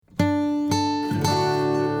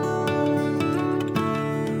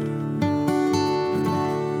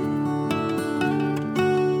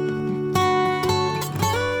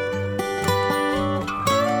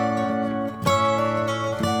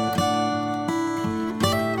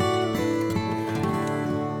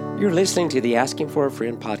You're listening to the Asking for a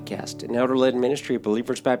Friend podcast, an elder-led ministry of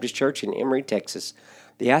Believers Baptist Church in Emory, Texas.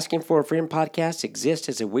 The Asking for a Friend podcast exists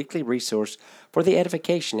as a weekly resource for the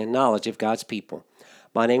edification and knowledge of God's people.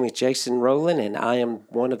 My name is Jason Rowland, and I am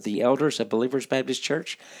one of the elders of Believers Baptist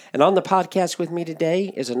Church. And on the podcast with me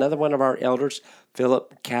today is another one of our elders,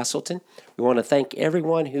 Philip Castleton. We want to thank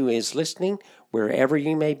everyone who is listening, wherever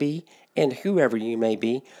you may be, and whoever you may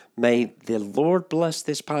be. May the Lord bless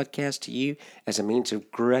this podcast to you as a means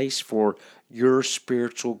of grace for your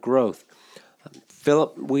spiritual growth.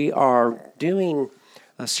 Philip, we are doing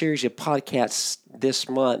a series of podcasts this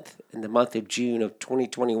month, in the month of June of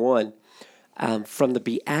 2021, from the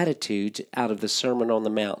Beatitudes out of the Sermon on the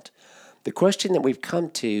Mount. The question that we've come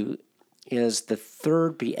to is the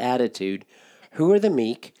third Beatitude: who are the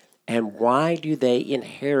meek, and why do they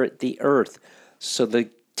inherit the earth? So the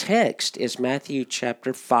text is Matthew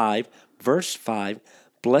chapter 5, verse 5.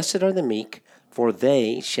 Blessed are the meek, for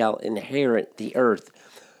they shall inherit the earth.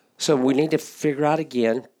 So we need to figure out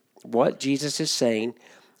again what Jesus is saying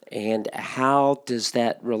and how does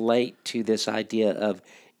that relate to this idea of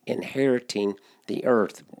inheriting the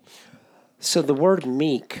earth. So the word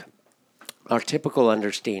meek, our typical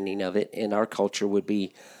understanding of it in our culture would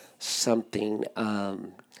be something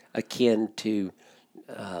akin to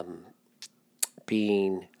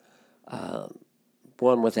being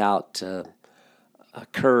one without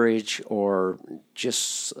courage, or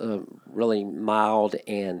just really mild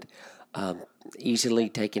and easily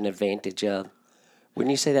taken advantage of.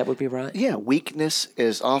 Wouldn't you say that would be right? Yeah, weakness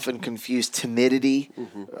is often confused timidity,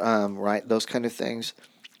 right? Those kind of things,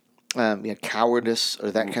 cowardice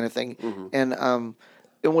or that kind of thing.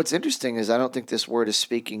 And what's interesting is I don't think this word is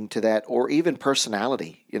speaking to that, or even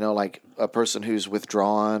personality. You know, like a person who's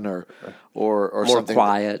withdrawn or more something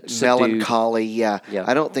quiet, melancholy. Yeah.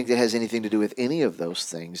 I don't think it has anything to do with any of those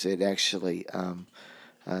things. It actually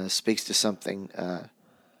speaks to something.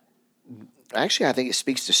 Actually, I think it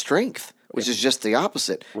speaks to strength, which is just the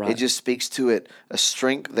opposite. Right. It just speaks to a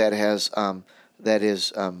strength that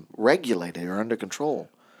is regulated or under control.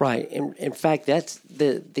 Right. In fact, that's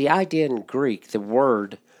the idea in Greek. The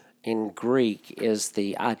word in Greek is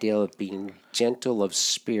the idea of being gentle of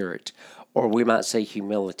spirit, or we might say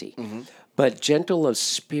humility. But gentle of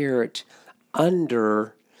spirit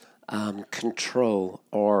under control,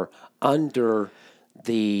 or under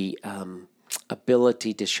the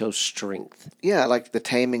ability to show strength. Yeah, like the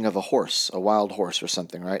taming of a horse, a wild horse or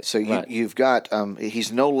something, right? So you've got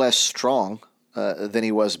he's no less strong than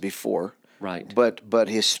he was before. Right. But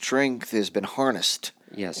his strength has been harnessed.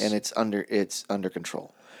 Yes. And it's under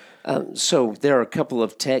control. So there are a couple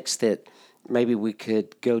of texts that maybe we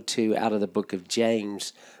could go to out of the book of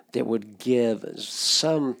James that would give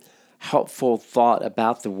some helpful thought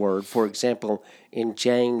about the word. For example, in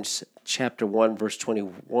James chapter 1, verse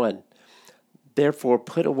 21, therefore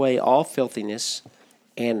put away all filthiness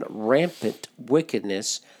and rampant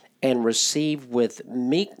wickedness, and receive with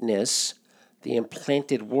meekness the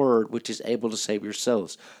implanted word which is able to save your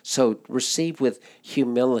souls. So receive with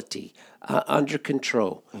humility, under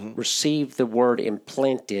control. Receive the word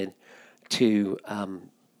implanted to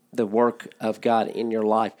the work of God in your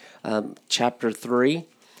life. Chapter 3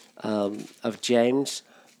 of James,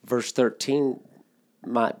 verse 13,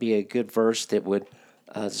 might be a good verse that would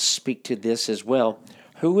speak to this as well.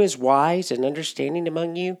 Who is wise and understanding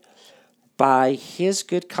among you? By his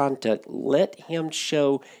good conduct, let him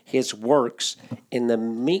show his works in the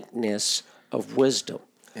meekness of wisdom.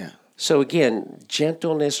 Yeah. So again,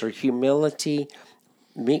 gentleness or humility,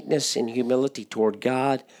 meekness and humility toward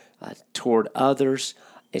God, toward others.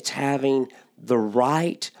 It's having the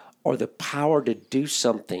right or the power to do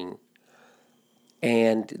something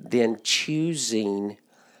and then choosing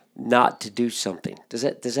not to do something. Does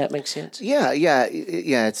that make sense? Yeah.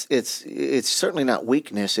 It's certainly not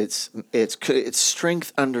weakness. It's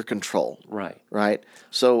strength under control. Right.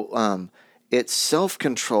 So it's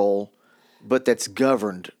self-control, but that's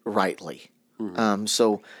governed rightly.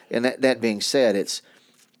 So, and that being said, it's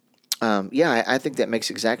I think that makes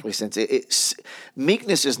exactly sense.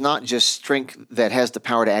 Meekness is not just strength that has the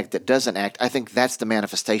power to act that doesn't act. I think that's the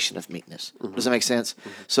manifestation of meekness. Does that make sense?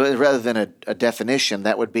 So rather than a definition,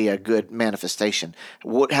 that would be a good manifestation.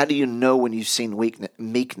 How do you know when you've seen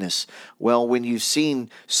meekness? Well, when you've seen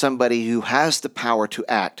somebody who has the power to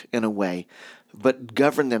act in a way, but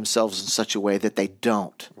govern themselves in such a way that they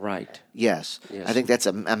don't. Right. Yes. I think that's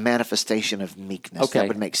a manifestation of meekness. Okay. That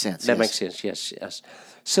would make sense. That makes sense. Yes.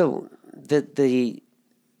 So the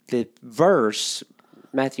verse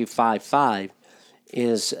Matthew 5:5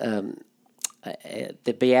 is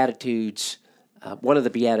the Beatitudes. One of the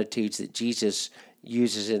Beatitudes that Jesus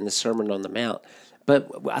uses in the Sermon on the Mount. But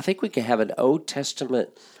I think we can have an Old Testament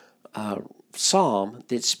psalm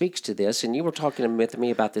that speaks to this, and you were talking with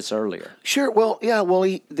me about this earlier. Sure. Well, yeah. Well,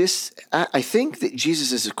 I think that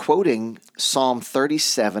Jesus is quoting Psalm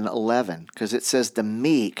 37:11 because it says, "The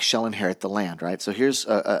meek shall inherit the land." Right. So here's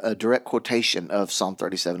a direct quotation of Psalm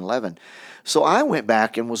 37:11. So I went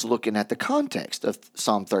back and was looking at the context of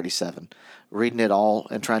Psalm 37, reading it all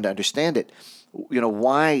and trying to understand it.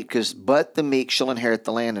 Why? Because "but the meek shall inherit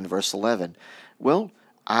the land" in verse 11. Well,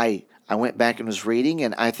 I went back and was reading,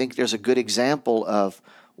 and I think there's a good example of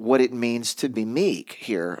what it means to be meek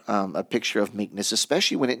here, a picture of meekness,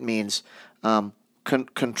 especially when it means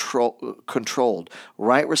controlled.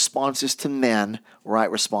 Right responses to men,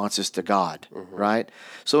 right responses to God, right?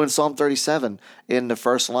 So in Psalm 37, in the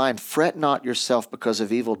first line, "Fret not yourself because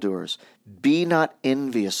of evildoers. Be not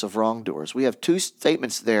envious of wrongdoers." We have two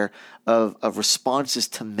statements there of responses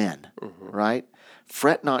to men, right?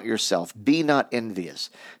 "Fret not yourself, be not envious."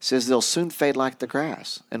 It says they'll soon fade like the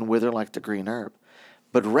grass and wither like the green herb.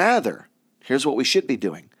 But rather, here's what we should be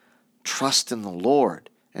doing. Trust in the Lord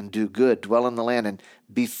and do good, dwell in the land and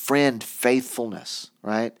befriend faithfulness,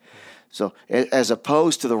 right? So as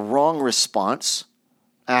opposed to the wrong response,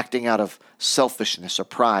 acting out of selfishness or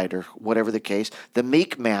pride or whatever the case, the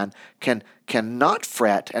meek man can not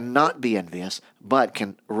fret and not be envious, but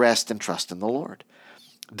can rest and trust in the Lord.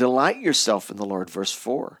 "Delight yourself in the Lord," verse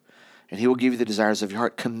 4, "and he will give you the desires of your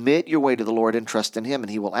heart." Commit your way to the Lord and trust in him, and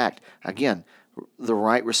he will act. Again, the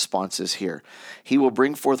right response is here. "He will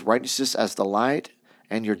bring forth righteousness as the light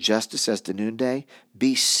and your justice as the noonday.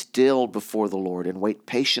 Be still before the Lord and wait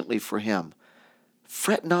patiently for him.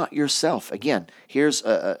 Fret not yourself." Again, here's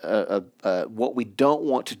what we don't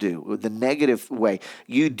want to do, the negative way.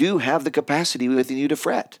 You do have the capacity within you to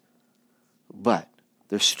fret, but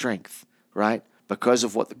there's strength, right? Because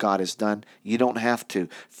of what God has done, you don't have to.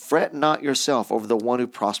 "Fret not yourself over the one who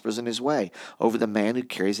prospers in his way, over the man who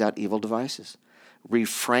carries out evil devices.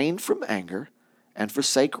 Refrain from anger and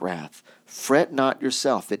forsake wrath. Fret not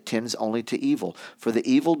yourself, that tends only to evil. For the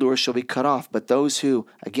evildoer shall be cut off, but those who,"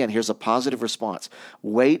 again, here's a positive response,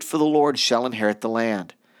 "wait for the Lord shall inherit the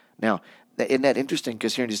land." Now, isn't that interesting?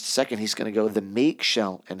 Because here in just a second, he's going to go, "The meek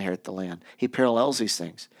shall inherit the land." He parallels these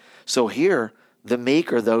things. So here, the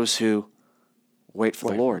meek are those who wait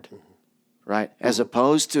for the Lord, right? As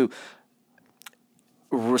opposed to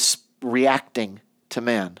reacting to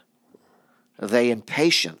man. They in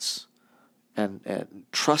patience and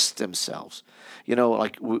trust themselves.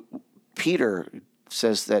 Like Peter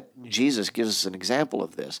says that Jesus gives us an example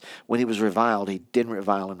of this. When he was reviled, he didn't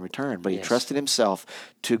revile in return, but he trusted himself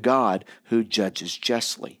to God who judges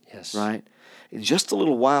justly, right? In just a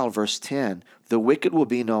little while, verse 10, "The wicked will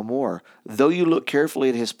be no more. Though you look carefully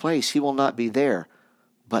at his place, he will not be there.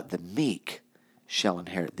 But the meek shall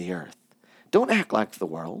inherit the earth." Don't act like the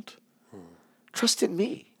world. Trust in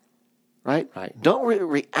me, right? Don't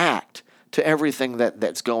react to everything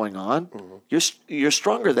that's going on. You're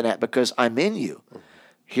stronger than that because I'm in you.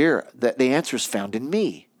 Here, the answer is found in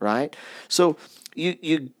me, right? So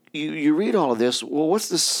you read all of this. Well, what's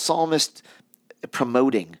the psalmist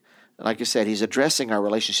promoting? Like I said, he's addressing our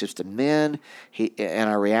relationships to men and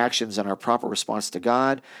our reactions and our proper response to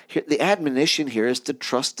God. The admonition here is to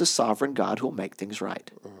trust the sovereign God who will make things right.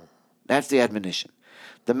 That's the admonition.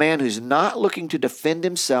 The man who's not looking to defend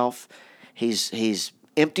himself, he's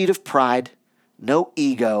emptied of pride, no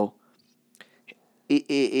ego.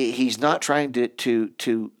 He's not trying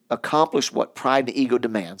to accomplish what pride and ego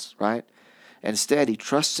demands, right? Instead, he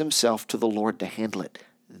trusts himself to the Lord to handle it.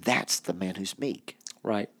 That's the man who's meek.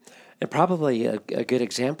 Right. And probably a good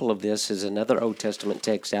example of this is another Old Testament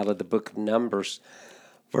text out of the book of Numbers,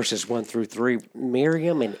 verses 1 through 3.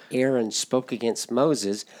 "Miriam and Aaron spoke against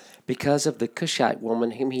Moses because of the Cushite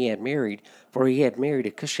woman whom he had married, for he had married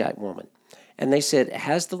a Cushite woman. And they said,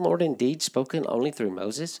 'Has the Lord indeed spoken only through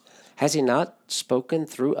Moses? Has he not spoken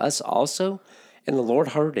through us also?' And the Lord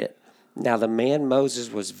heard it. Now the man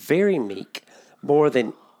Moses was very meek, more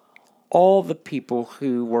than all the people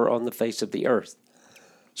who were on the face of the earth."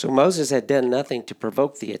 So Moses had done nothing to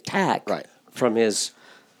provoke the attack from his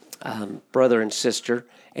brother and sister,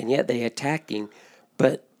 and yet they attacked him,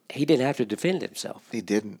 but he didn't have to defend himself. He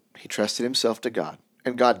didn't. He trusted himself to God,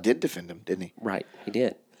 and God did defend him, didn't he? Right, he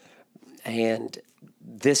did. And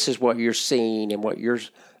this is what you're seeing and what you're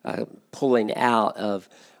pulling out of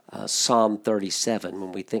Psalm 37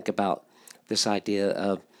 when we think about this idea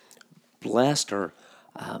of blessed or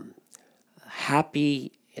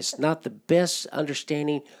happy. It's not the best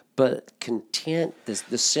understanding, but content,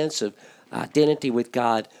 the sense of identity with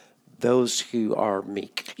God, those who are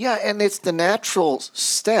meek. Yeah, and it's the natural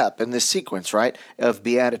step in this sequence, right, of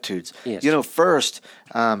Beatitudes. Yes. First,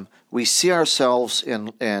 we see ourselves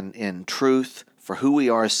in truth for who we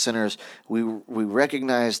are as sinners. We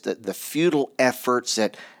recognize that the futile efforts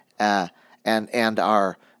that and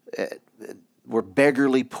our we're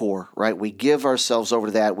beggarly poor, right? We give ourselves over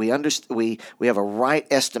to that. We have a right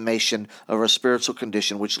estimation of our spiritual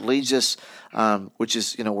condition, which leads us, which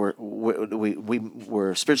is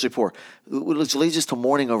we're spiritually poor, which leads us to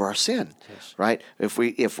mourning over our sin, Yes. right? If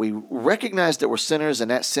we recognize that we're sinners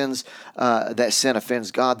and that sin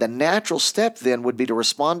offends God, the natural step then would be to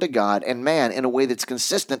respond to God and man in a way that's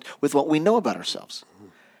consistent with what we know about ourselves. Mm-hmm.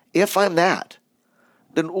 If I'm that,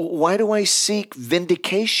 then why do I seek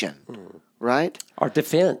vindication? Mm-hmm. Right? Our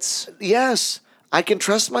defense. Yes. I can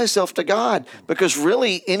trust myself to God because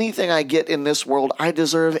really anything I get in this world I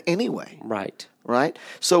deserve anyway. Right. Right?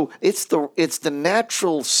 So it's the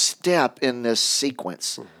natural step in this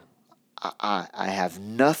sequence. I have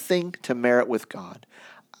nothing to merit with God.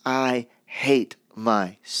 I hate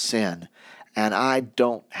my sin, and I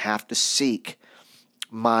don't have to seek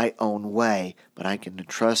my own way, but I can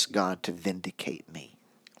trust God to vindicate me.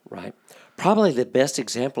 Right. Probably the best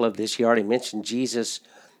example of this, you already mentioned Jesus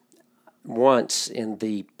once in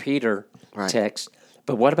the Peter text,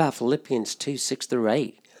 but what about Philippians 2, 6 through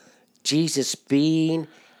 8? Jesus, being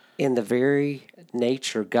in the very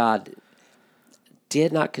nature God,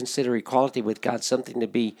 did not consider equality with God something to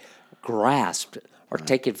be grasped or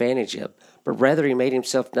take advantage of, but rather he made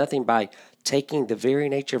himself nothing by taking the very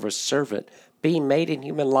nature of a servant, being made in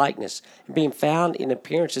human likeness, and being found in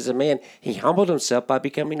appearance as a man. He humbled himself by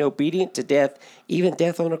becoming obedient to death, even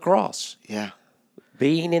death on a cross. Yeah.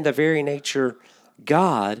 Being in the very nature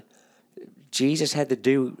God, Jesus had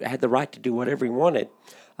the right to do whatever he wanted,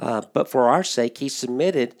 but for our sake, he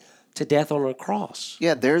submitted to death on a cross.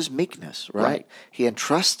 Yeah, there's meekness, right? He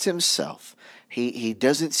entrusts himself. He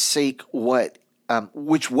doesn't seek what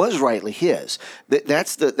which was rightly his.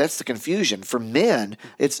 That's the confusion. For men,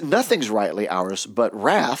 it's nothing's rightly ours but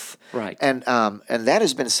wrath. Right. And that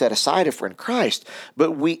has been set aside if we're in Christ.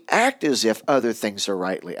 But we act as if other things are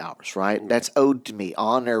rightly ours, right? Mm-hmm. That's owed to me,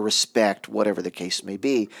 honor, respect, whatever the case may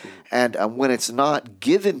be. Mm-hmm. And when it's not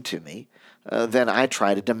given to me, then I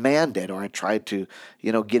try to demand it, or I try to,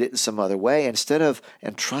 get it in some other way instead of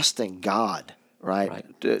entrusting God,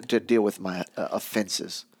 right. To deal with my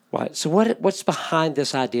offenses. Right. So what's behind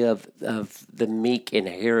this idea of the meek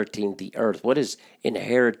inheriting the earth? What is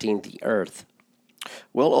inheriting the earth?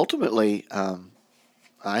 Well, ultimately,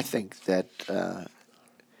 I think that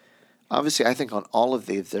obviously, I think on all of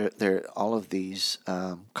these, all of these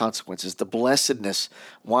consequences. The blessedness.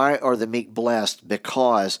 Why are the meek blessed?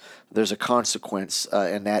 Because there's a consequence,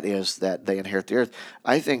 and that is that they inherit the earth.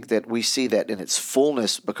 I think that we see that in its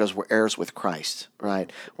fullness because we're heirs with Christ.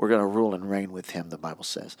 Right? We're going to rule and reign with Him. The Bible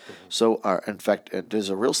says. Mm-hmm. So, in fact, there's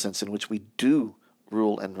a real sense in which we do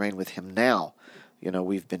rule and reign with Him now.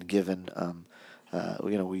 We've been given.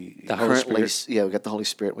 We currently, we got the Holy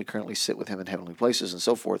Spirit. We currently sit with Him in heavenly places and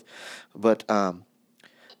so forth. But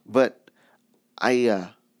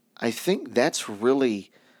I think that's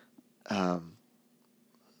really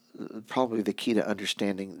probably the key to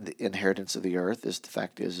understanding the inheritance of the earth. Is the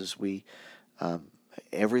fact is we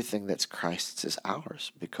everything that's Christ's is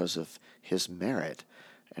ours because of His merit.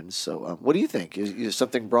 And so, what do you think? Is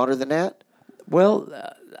something broader than that? Well,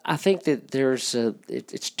 I think that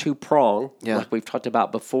it's two-pronged, like we've talked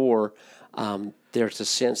about before. There's a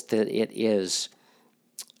sense that it is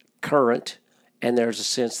current, and there's a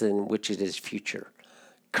sense in which it is future.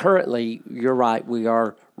 Currently, you're right, we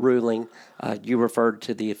are ruling. You referred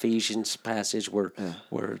to the Ephesians passage where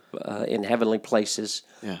we're in heavenly places.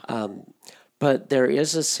 Yeah. But there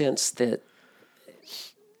is a sense that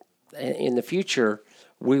in the future,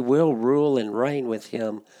 we will rule and reign with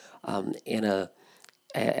Him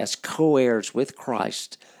as co-heirs with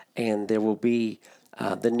Christ, and there will be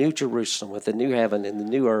the new Jerusalem with the new heaven and the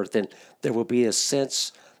new earth, and there will be a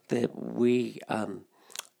sense that we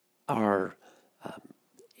are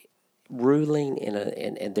ruling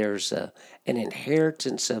and there's an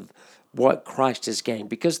inheritance of what Christ has gained.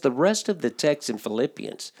 Because the rest of the text in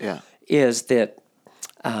Philippians is that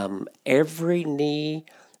every knee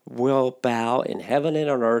will bow in heaven and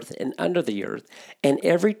on earth and under the earth, and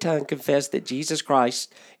every tongue confess that Jesus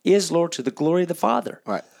Christ is Lord to the glory of the Father.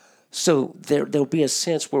 Right. So there'll be a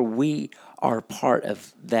sense where we are part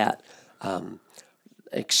of that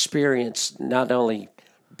experience, not only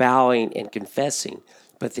bowing and confessing,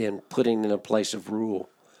 but then putting in a place of rule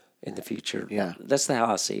in the future. Yeah. That's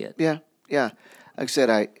how I see it. Yeah. Like I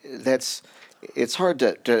said, it's hard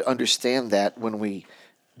to understand that when we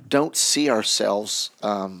don't see ourselves,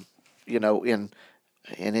 in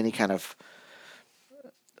any kind of,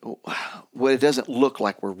 well, it doesn't look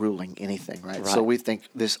like we're ruling anything, right? So Right. we think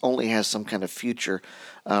this only has some kind of future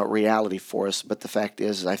reality for us. But the fact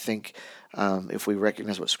is, I think if we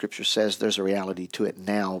recognize what Scripture says, there's a reality to it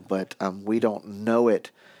now, but we don't know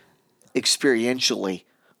it experientially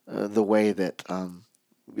the way that,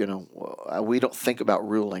 we don't think about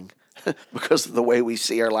ruling because of the way we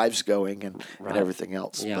see our lives going and everything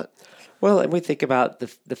else. Yeah. But Well, and we think about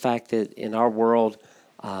the fact that in our world,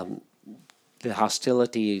 the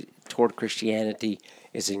hostility toward Christianity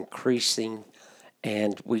is increasing,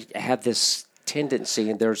 and we have this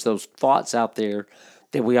tendency, and there's those thoughts out there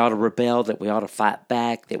that we ought to rebel, that we ought to fight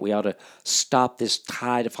back, that we ought to stop this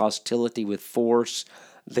tide of hostility with force,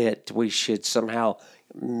 that we should somehow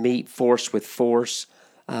meet force with force.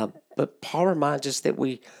 But Paul reminds us that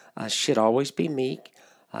we should always be meek,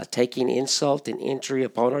 taking insult and injury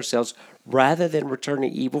upon ourselves rather than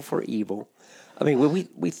returning evil for evil. I mean, when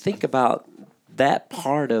we think about that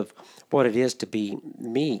part of what it is to be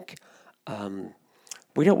meek,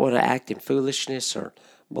 we don't want to act in foolishness or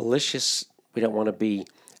malicious. We don't want to be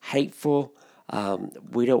hateful.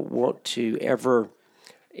 We don't want to ever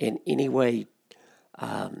in any way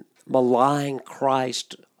malign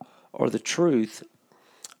Christ or the truth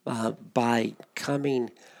by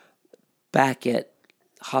coming back at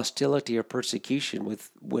hostility or persecution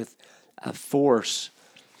with force.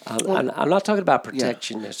 I'm not talking about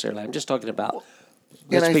protection necessarily. I'm just talking about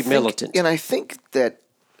let's be militant. And I think that,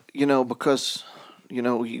 because,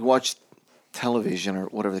 you watch television or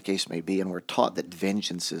whatever the case may be, and we're taught that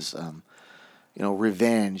vengeance is,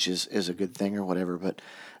 revenge is a good thing or whatever. But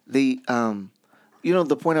the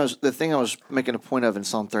thing I was making a point of in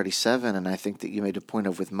Psalm 37, and I think that you made a point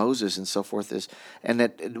of with Moses and so forth is, and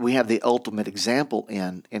that we have the ultimate example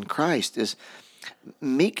in Christ is,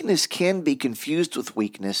 meekness can be confused with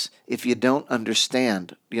weakness if you don't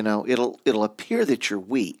understand. It'll appear that you're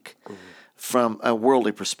weak from a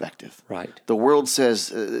worldly perspective. Right. The world says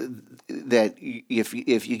that if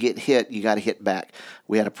you get hit, you got to hit back.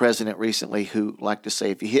 We had a president recently who liked to say,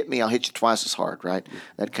 "If you hit me, I'll hit you twice as hard." Right,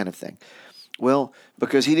 that kind of thing. Well,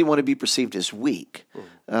 because he didn't want to be perceived as weak,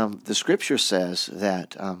 the Scripture says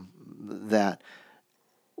that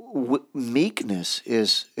meekness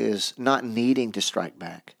is not needing to strike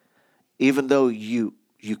back, even though you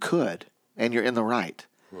could and you're in the right.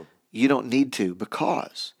 You don't need to,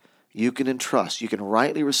 because you can entrust, you can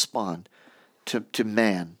rightly respond to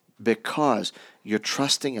man, because you're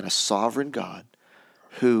trusting in a sovereign God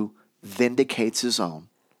who vindicates His own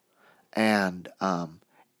and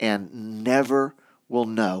never will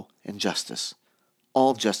know injustice.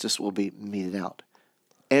 All justice will be meted out.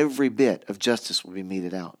 Every bit of justice will be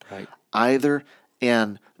meted out, Right. either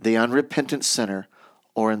in the unrepentant sinner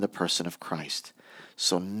or in the person of Christ.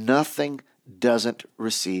 So nothing doesn't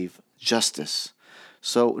receive justice.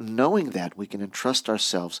 So knowing that, we can entrust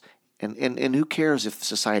ourselves, and who cares if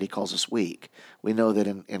society calls us weak? We know that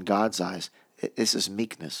in God's eyes, this is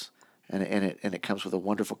meekness, and it comes with a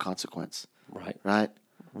wonderful consequence. Right. Right?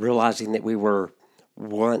 Realizing that we were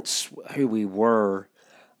once who we were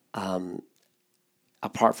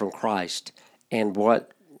apart from Christ, and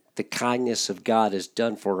what the kindness of God has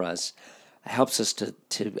done for us helps us to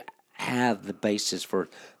have the basis for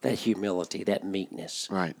that humility, that meekness,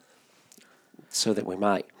 Right. so that we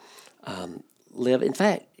might live. In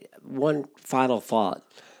fact, one final thought.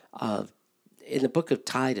 In the book of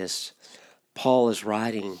Titus, Paul is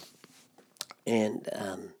writing, and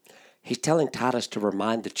he's telling Titus to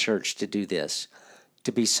remind the church to do this,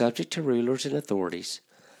 to be subject to rulers and authorities,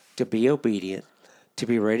 to be obedient, to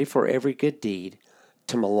be ready for every good deed,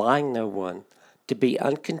 to malign no one, to be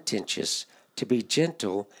uncontentious, to be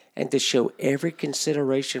gentle, and to show every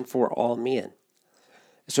consideration for all men.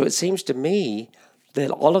 So it seems to me that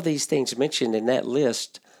all of these things mentioned in that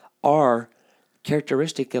list are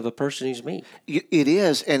characteristic of a person who's meek. It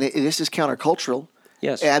is, and this is countercultural.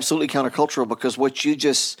 Yes. Absolutely countercultural, because what you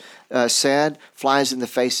just said flies in the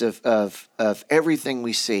face of everything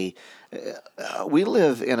we see. We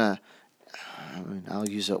live in I'll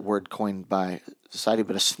use a word coined by society,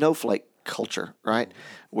 but a snowflake culture, right?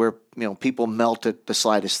 Where people melt at the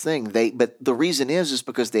slightest thing. But the reason is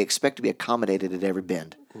because they expect to be accommodated at every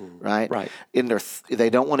bend, right? Right. They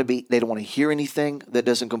don't want to hear anything that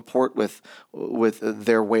doesn't comport with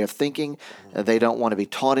their way of thinking. They don't want to be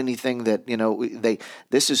taught anything that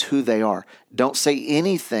this is who they are. Don't say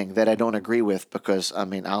anything that I don't agree with, because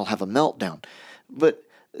I'll have a meltdown. But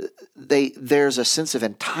there's a sense of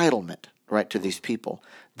entitlement, right, to these people.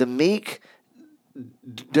 The meek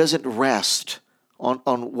doesn't rest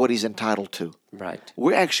on what he's entitled to. Right.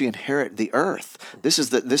 We actually inherit the earth. This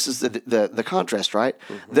is the contrast, right?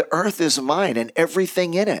 Mm-hmm. The earth is mine and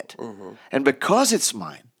everything in it. Mm-hmm. And because it's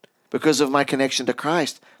mine, because of my connection to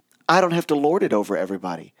Christ, I don't have to lord it over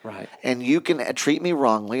everybody. Right. And you can treat me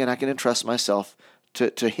wrongly, and I can entrust myself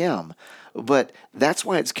to him. But that's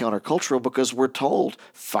why it's countercultural, because we're told,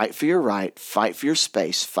 fight for your right, fight for your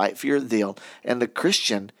space, fight for your deal. And the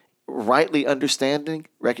Christian, rightly understanding,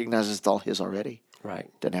 recognizes it's all his already. Right.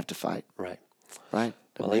 Doesn't have to fight. Right. Right.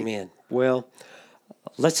 Well, amen. Well,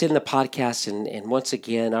 let's end the podcast. And once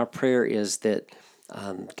again, our prayer is that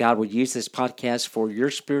God would use this podcast for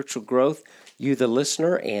your spiritual growth, you the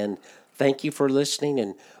listener, and thank you for listening.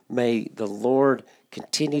 And may the Lord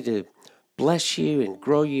continue to bless you and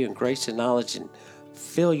grow you in grace and knowledge and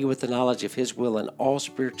fill you with the knowledge of His will and all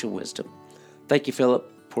spiritual wisdom. Thank you,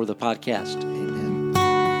 Philip, for the podcast. Amen.